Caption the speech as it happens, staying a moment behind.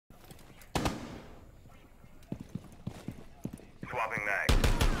Swapping mag.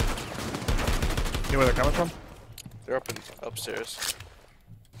 You know where they're coming from? They're upstairs.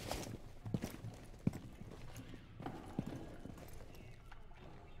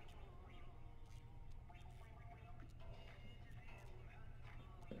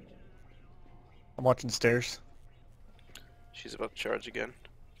 I'm watching stairs. She's about to charge again.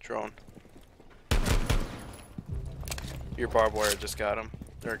 Drone. Your barbed wire just got him.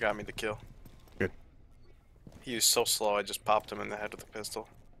 Or got me the kill. Good. He was so slow, I just popped him in the head with the pistol.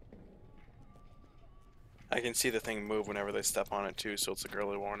 I can see the thing move whenever they step on it too, so it's a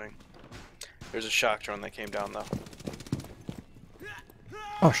early warning. There's a shock drone that came down though.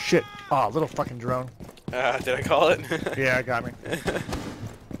 Oh shit. Oh, little fucking drone. Did I call it? Yeah, it got me.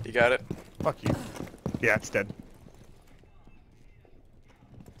 You got it? Fuck you. Yeah, it's dead.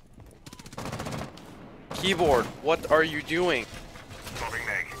 Keyboard, what are you doing? Swapping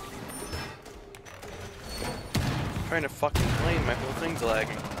mag. I'm trying to fucking play, my whole thing's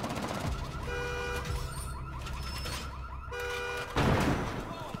lagging.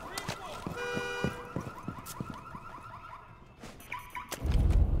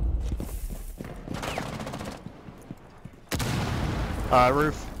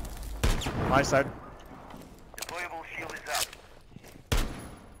 Roof. My side. Deployable shield is up.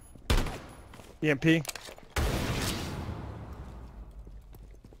 EMP.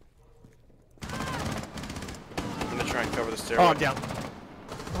 I'm gonna try and cover the stairway. Oh, I'm down.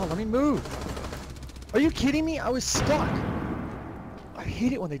 Oh, let me move. Are you kidding me? I was stuck. I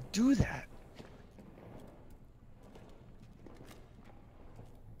hate it when they do that.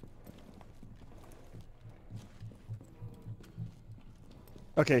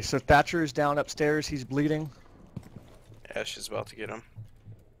 Okay, so Thatcher is down upstairs. He's bleeding. Ash is about to get him.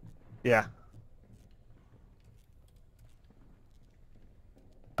 Yeah.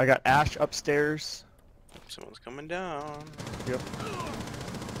 I got Ash upstairs. Someone's coming down. Yep.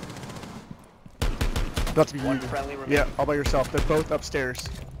 About to be One you. friendly remaining. Yeah, all by yourself. They're both upstairs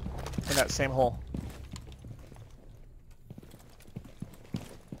in that same hole.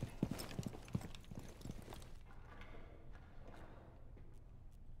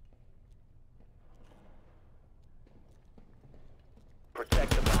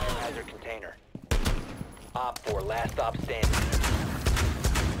 Protect the biohazard container. Op 4, last stop standing.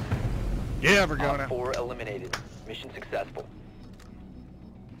 Yeah, we're going Op now. 4 eliminated. Mission successful.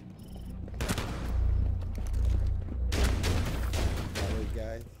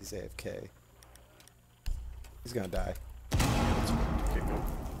 Guy, he's AFK. He's gonna die. Kick him.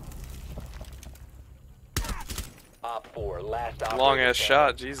 Op 4, last op. Long ass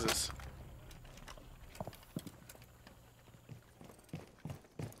shot, Jesus.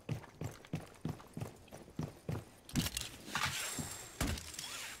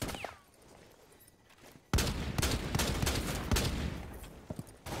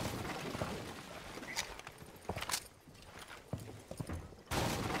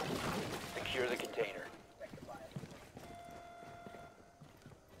 Secure the container.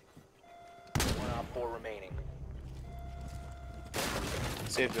 One op 4 remaining.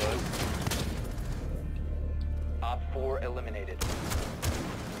 Saved your life. Op 4 eliminated.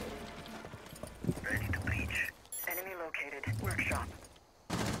 Ready to breach. Enemy located. Workshop.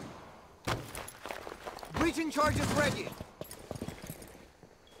 Breaching charges ready.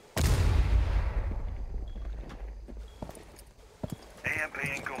 AMP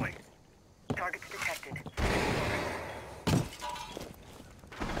incoming. Targets detected.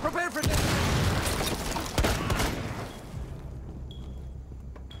 Prepare for this.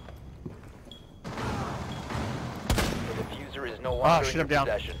 The diffuser is no longer shit, in I'm your down.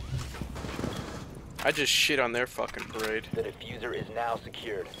 possession. I just shit on their fucking parade. The diffuser is now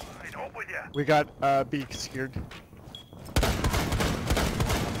secured. Right, hope with ya. We got B secured. Op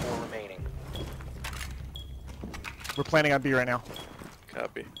 4 remaining. We're planning on B right now.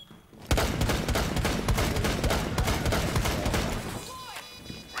 Copy.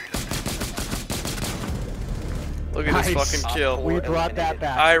 Look at this Nice. fucking kill. We brought that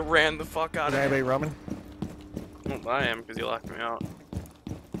back. I ran the fuck out Is of anybody it. roaming? Well, I am, because you locked me out.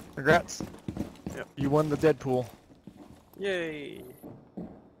 Congrats. Yep. You won the Deadpool. Yay.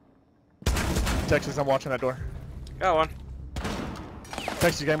 Texas, I'm watching that door. Got one.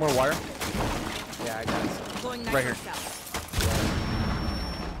 Texas, you got any more wire? Yeah, I got some. Deploying Right here. nitro cell.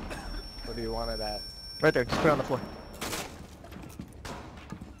 What do you want of that? Right there, just put it on the floor.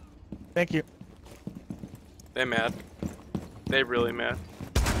 Thank you. They mad. They really mad.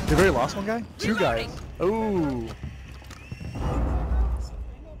 They already lost one guy? Two guys. Ooh.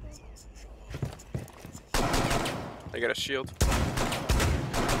 They got a shield.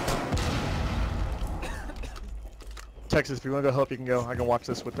 Texas, if you want to go help, you can go. I can watch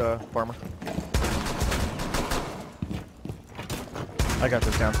this with Farmer. I got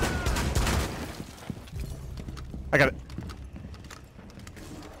this down. I got it.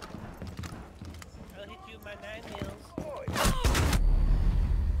 I'll hit you with my 9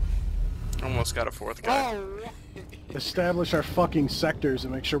 mils. Almost got a fourth guy. Establish our fucking sectors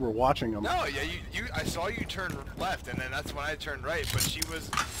and make sure we're watching them. No, yeah, I saw you turn left, and then that's when I turned right. But she was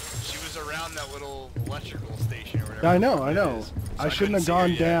around that little electrical station or whatever. Yeah, I know. So I shouldn't have couldn't see her gone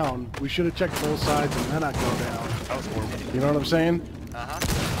yet. down. We should have checked both sides and then I'd go down. That was horrible. You know what I'm saying? Uh-huh.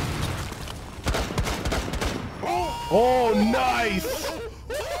 Oh, nice!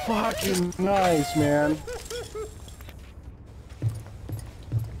 Fucking nice, man.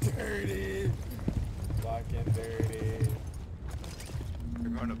 Dirty. Fucking dirty.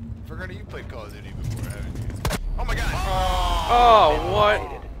 Verona, you played Call of Duty before, haven't you? Oh my god! Oh, what?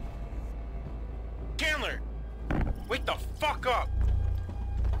 Chandler! Wake the fuck up!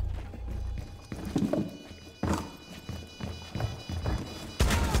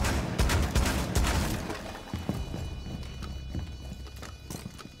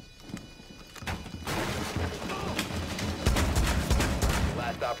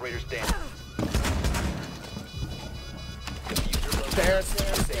 Last operator standing. Stairs.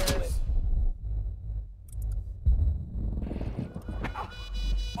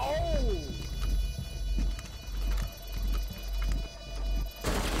 Oh!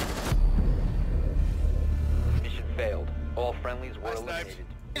 Mission failed. All friendlies were I sniped.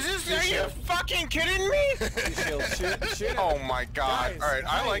 eliminated. Are you fucking kidding me? Shoot Oh my god. Guys, Alright,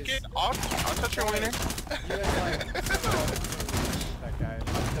 I like guys. it. I'll touch your wiener. That guy.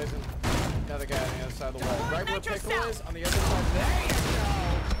 There's another guy on the other side of the wall. Right where Pickle is, on the other side. There you go!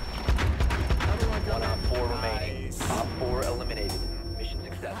 Another one One coming. op 4 remaining. Nice. Op 4 eliminated. Mission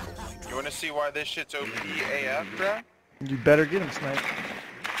successful. You wanna see why this shit's OP AF, bro? You better get him, Snipe.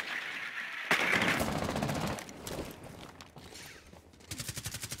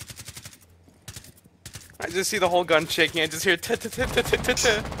 I just see the whole gun shaking. I just hear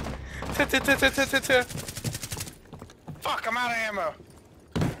Fuck, I'm out of ammo.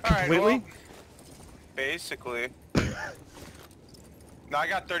 Alright, Completely? well, basically. No, I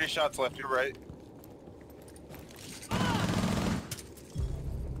got 30 shots left, you're right.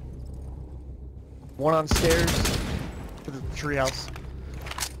 One on stairs to the treehouse.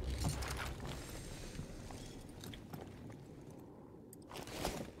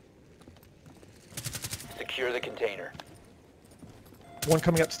 Secure the container. One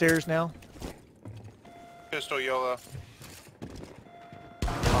coming upstairs now. Pistol YOLO.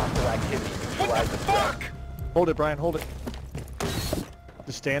 Hostile activity. Neutralize the threat. Hold it, Brian. Hold it.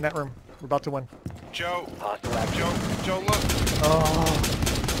 Just stay in that room. We're about to win. Joe, Hostile activity. Joe, look. Oh,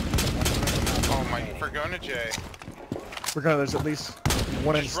 Oh my, Verona J. we're gonna. There's at least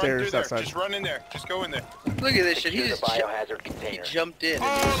one in Just run through stairs there. outside. Just run in there. Just go in there. Look at this shit. He Secure just the biohazard container. jumped in and knew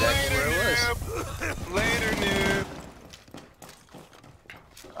Oh, exactly later, where it was. noob. Later, noob.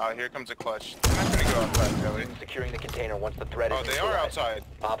 Oh, here comes a clutch. I'm not gonna go outside, Joey. Securing the container once the threat is Oh, they are neutralized. outside.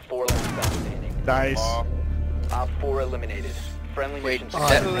 Op 4 left standing. Nice. Oh, Op 4 eliminated. Friendly Wait, mission did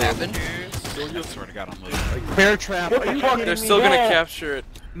that successful. happen? Swear to God, I'm losing. Bear trap. Are you kidding They're me? still gonna capture it.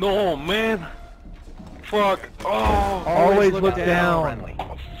 No, man. Fuck. Oh. Always look down.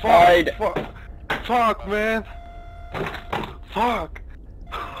 Friendly. Fuck, man. Fuck.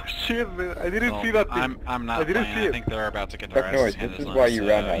 Shit, man. I didn't see that thing. I'm not I didn't playing. see I it. think they're about to get Fuck their no, asses this handed is to why them, you so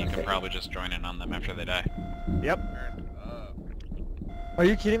run you on can things. probably just join in on them after they die. Yep. Are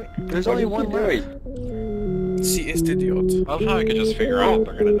you kidding me? There's only one left. Sie ist Idiot. I love how I could just figure out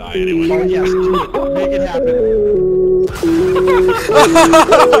they're gonna die anyway. Oh yes, do it. Make it happen.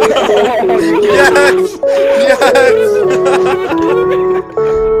 Yes! Yes!